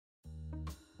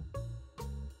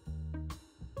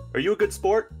Are you a good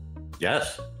sport?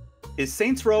 Yes. Is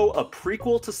Saints Row a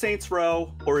prequel to Saints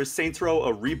Row, or is Saints Row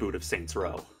a reboot of Saints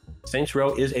Row? Saints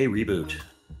Row is a reboot.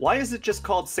 Why is it just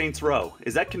called Saints Row?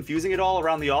 Is that confusing at all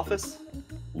around the office?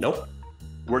 Nope.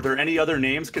 Were there any other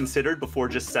names considered before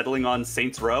just settling on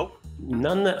Saints Row?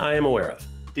 None that I am aware of.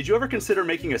 Did you ever consider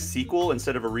making a sequel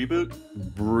instead of a reboot?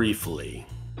 Briefly.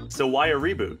 So why a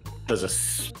reboot?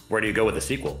 Where do you go with a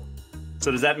sequel? So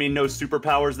does that mean no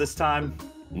superpowers this time?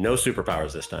 No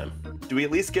superpowers this time. Do we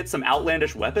at least get some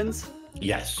outlandish weapons?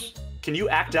 Yes. Can you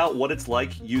act out what it's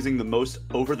like using the most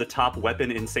over-the-top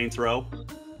weapon in Saints Row?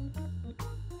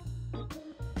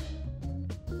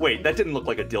 Wait, that didn't look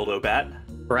like a dildo bat.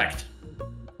 Correct.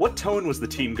 What tone was the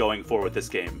team going for with this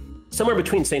game? Somewhere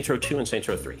between Saints Row 2 and Saints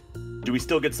Row 3. Do we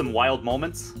still get some wild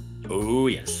moments? Oh,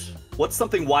 yes. What's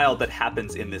something wild that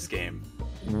happens in this game?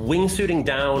 Wingsuiting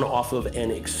down off of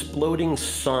an exploding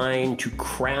sign to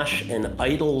crash an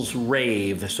idol's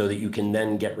rave so that you can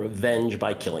then get revenge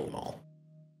by killing them all.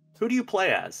 Who do you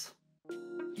play as?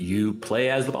 You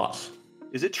play as the boss.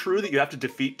 Is it true that you have to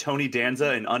defeat Tony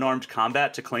Danza in unarmed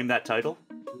combat to claim that title?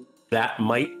 That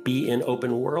might be in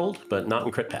open world, but not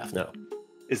in Crit Path, no.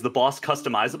 Is the boss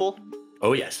customizable?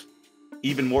 Oh, yes.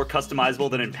 Even more customizable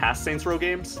than in past Saints Row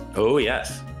games? Oh,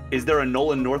 yes. Is there a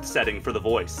Nolan North setting for the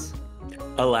voice?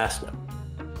 Alas, no.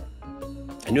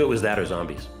 I knew it was that or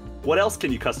zombies. What else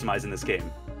can you customize in this game?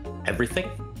 Everything?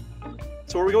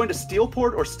 So are we going to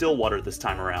Steelport or Stillwater this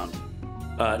time around?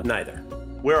 Neither.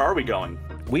 Where are we going?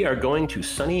 We are going to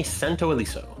sunny Santo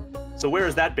Eliso. So where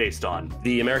is that based on?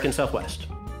 The American Southwest.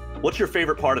 What's your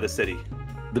favorite part of the city?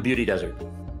 The Beauty Desert.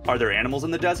 Are there animals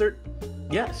in the desert?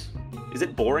 Yes. Is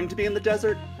it boring to be in the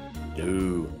desert?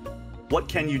 No. What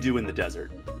can you do in the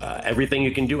desert? Everything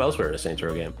you can do elsewhere in a Saints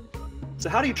Row game. So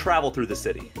how do you travel through the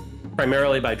city?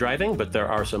 Primarily by driving, but there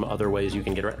are some other ways you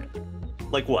can get around.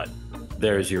 Like what?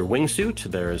 There's your wingsuit,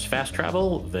 there's fast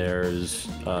travel, there's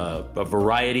a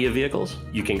variety of vehicles.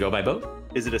 You can go by boat.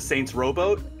 Is it a Saints Row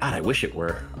boat? God, I wish it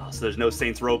were. Oh, so there's no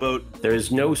Saints Row boat? There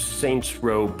is no Saints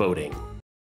Row boating.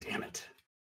 Damn it.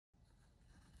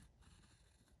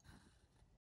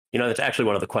 You know, that's actually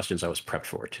one of the questions I was prepped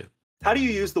for, too. How do you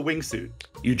use the wingsuit?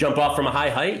 You jump off from a high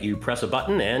height, you press a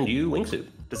button, and you wingsuit.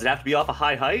 Does it have to be off a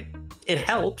high height? It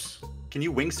helps. Can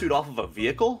you wingsuit off of a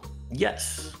vehicle?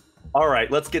 Yes. All right,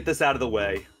 let's get this out of the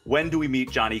way. When do we meet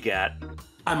Johnny Gat?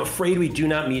 I'm afraid we do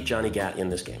not meet Johnny Gat in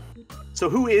this game. So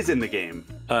who is in the game?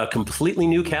 A completely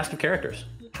new cast of characters.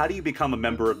 How do you become a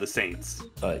member of the Saints?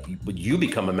 You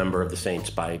become a member of the Saints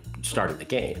by starting the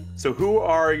game. So who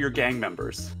are your gang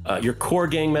members? Your core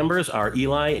gang members are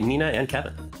Eli, Nina, and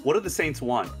Kevin. What do the Saints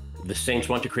want? The Saints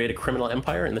want to create a criminal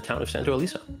empire in the town of Santo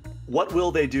Eliso. What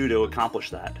will they do to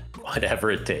accomplish that?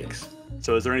 Whatever it takes.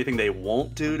 So is there anything they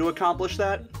won't do to accomplish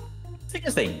that? I think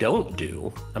as they don't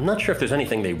do. I'm not sure if there's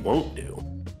anything they won't do.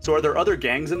 So are there other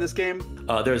gangs in this game?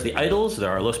 There's the Idols,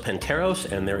 there are Los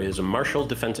Panteros, and there is Marshall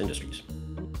Defense Industries.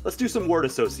 Let's do some word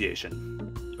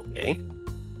association. Okay.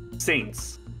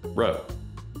 Saints. Row.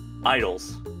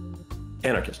 Idols.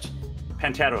 Anarchists.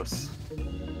 Panteros.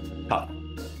 Pop.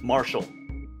 Marshall.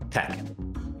 Tack.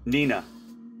 Nina.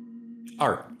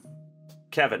 Art.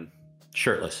 Kevin.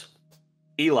 Shirtless.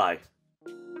 Eli.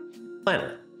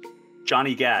 Planner.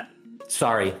 Johnny Gat.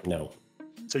 Sorry, no.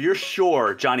 So you're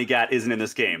sure Johnny Gat isn't in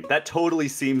this game? That totally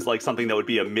seems like something that would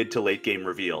be a mid to late game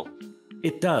reveal.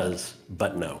 It does,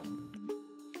 but no.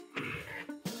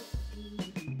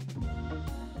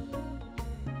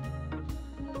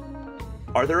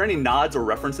 Are there any nods or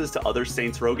references to other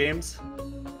Saints Row games?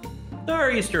 There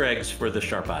are Easter eggs for the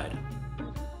sharp-eyed.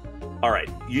 All right,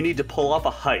 you need to pull off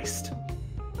a heist,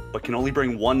 but can only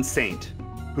bring one saint.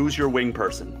 Who's your wing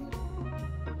person?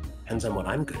 Depends on what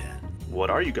I'm good at. What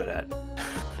are you good at?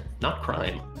 Not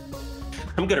crime.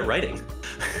 I'm good at writing.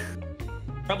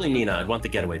 Probably Nina. I'd want the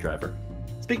getaway driver.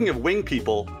 Speaking of wing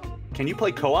people, can you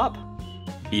play co-op?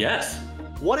 Yes.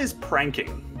 What is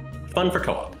pranking? Fun for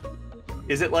co-op.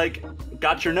 Is it like,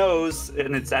 got your nose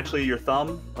and it's actually your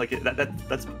thumb? Like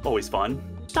that's always fun.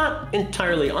 It's not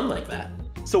entirely unlike that.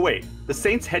 So wait, the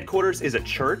Saints headquarters is a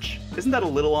church? Isn't that a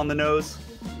little on the nose?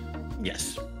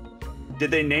 Yes.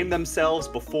 Did they name themselves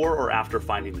before or after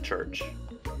finding the church?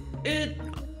 It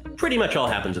pretty much all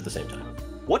happens at the same time.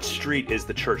 What street is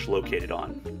the church located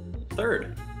on?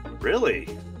 3rd. Really?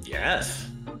 Yes.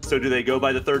 So do they go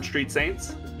by the 3rd Street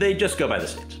Saints? They just go by the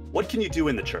Saints. What can you do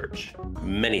in the church?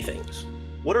 Many things.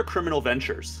 What are criminal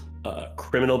ventures?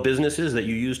 Criminal businesses that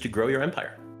you use to grow your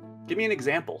empire. Give me an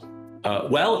example.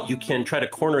 Well, you can try to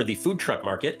corner the food truck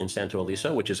market in Santo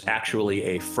Eliso, which is actually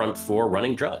a front for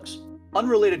running drugs.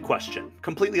 Unrelated question.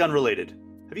 Completely unrelated.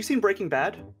 Have you seen Breaking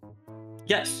Bad?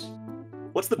 Yes.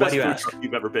 What's the Why best do you food ask? truck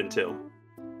you've ever been to?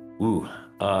 Ooh,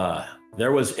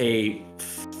 there was a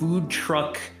food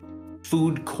truck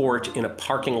food court in a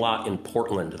parking lot in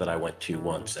Portland that I went to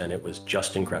once, and it was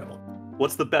just incredible.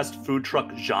 What's the best food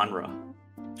truck genre?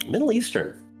 Middle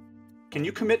Eastern. Can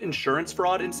you commit insurance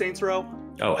fraud in Saints Row?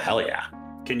 Oh, hell yeah.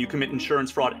 Can you commit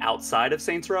insurance fraud outside of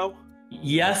Saints Row?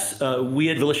 Yes, we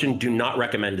at Volition do not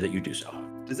recommend that you do so.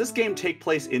 Does this game take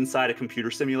place inside a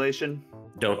computer simulation?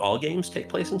 Don't all games take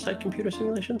place inside computer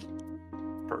simulations?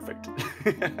 Perfect.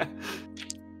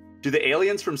 Do the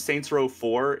aliens from Saints Row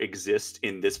 4 exist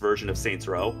in this version of Saints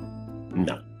Row?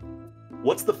 No.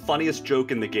 What's the funniest joke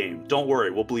in the game? Don't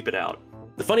worry, we'll bleep it out.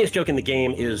 The funniest joke in the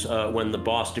game is when the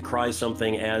boss decries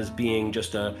something as being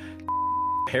just a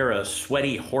pair of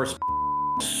sweaty horse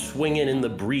swinging in the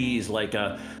breeze like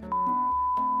a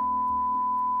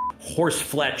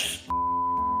horseflesh,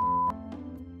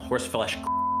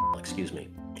 excuse me.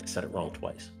 I said it wrong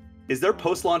twice. Is there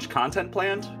post-launch content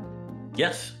planned?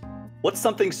 Yes. What's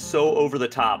something so over the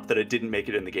top that it didn't make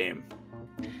it in the game?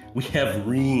 We have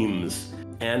reams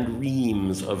and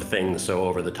reams of things so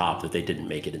over the top that they didn't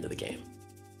make it into the game.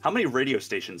 How many radio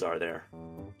stations are there?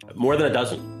 More than a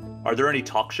dozen. Are there any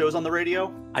talk shows on the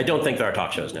radio? I don't think there are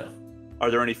talk shows now.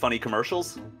 Are there any funny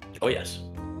commercials? Oh, yes.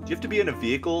 Do you have to be in a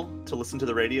vehicle to listen to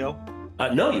the radio?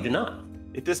 No, you do not.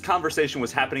 If this conversation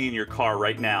was happening in your car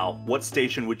right now, what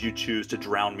station would you choose to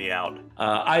drown me out?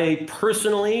 I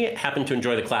personally happen to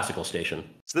enjoy the classical station.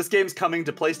 So this game's coming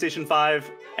to PlayStation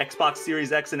 5, Xbox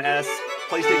Series X and S,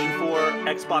 PlayStation 4,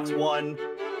 Xbox One,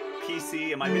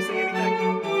 PC. Am I missing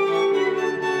anything?